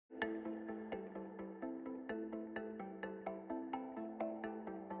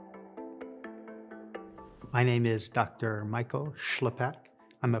My name is Dr. Michael Shlipak.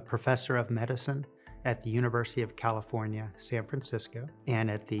 I'm a professor of medicine at the University of California, San Francisco,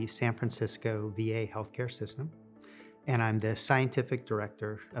 and at the San Francisco VA healthcare system. And I'm the scientific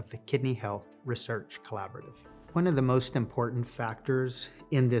director of the Kidney Health Research Collaborative. One of the most important factors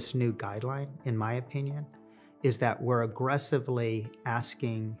in this new guideline, in my opinion, is that we're aggressively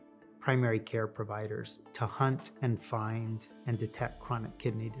asking primary care providers to hunt and find and detect chronic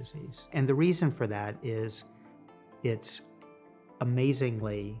kidney disease. And the reason for that is it's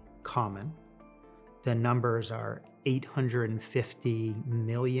amazingly common. The numbers are 850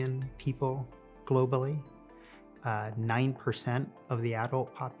 million people globally, 9% of the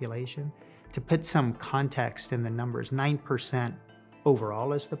adult population. To put some context in the numbers, 9%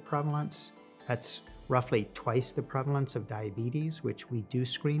 overall is the prevalence. That's roughly twice the prevalence of diabetes, which we do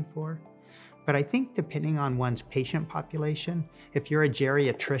screen for. But I think depending on one's patient population, if you're a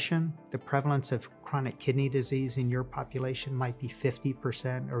geriatrician, the prevalence of chronic kidney disease in your population might be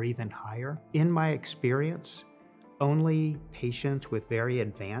 50% or even higher. In my experience, only patients with very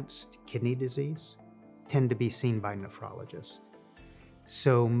advanced kidney disease tend to be seen by nephrologists.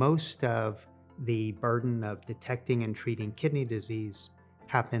 So most of the burden of detecting and treating kidney disease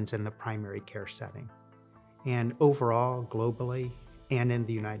happens in the primary care setting. And overall, globally, and in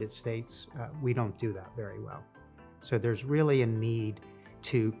the United States, we don't do that very well. So there's really a need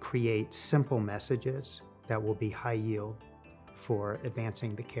to create simple messages that will be high yield for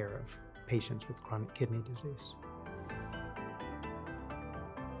advancing the care of patients with chronic kidney disease.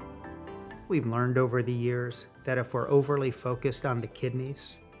 We've learned over the years that if we're overly focused on the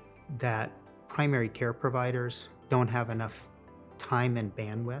kidneys, that primary care providers don't have enough time and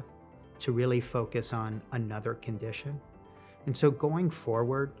bandwidth to really focus on another condition. And so going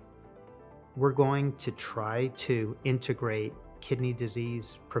forward, we're going to try to integrate kidney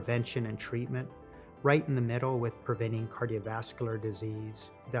disease prevention and treatment right in the middle with preventing cardiovascular disease,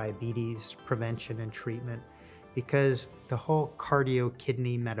 diabetes prevention and treatment, because the whole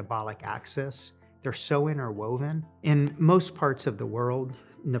cardio-kidney metabolic axis, they're so interwoven. In most parts of the world,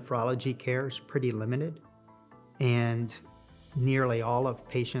 nephrology care is pretty limited, and nearly all of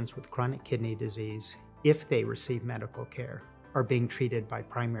patients with chronic kidney disease, if they receive medical care, are being treated by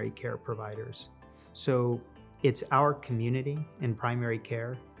primary care providers. So it's our community in primary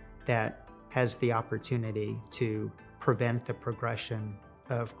care that has the opportunity to prevent the progression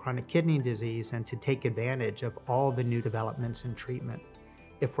of chronic kidney disease and to take advantage of all the new developments in treatment.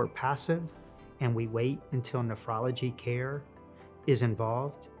 If we're passive and we wait until nephrology care is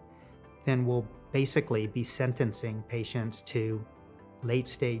involved, then we'll basically be sentencing patients to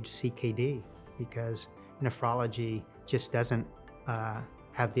late-stage CKD because nephrology just doesn't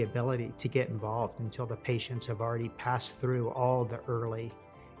have the ability to get involved until the patients have already passed through all the early,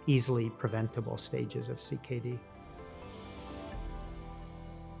 easily preventable stages of CKD.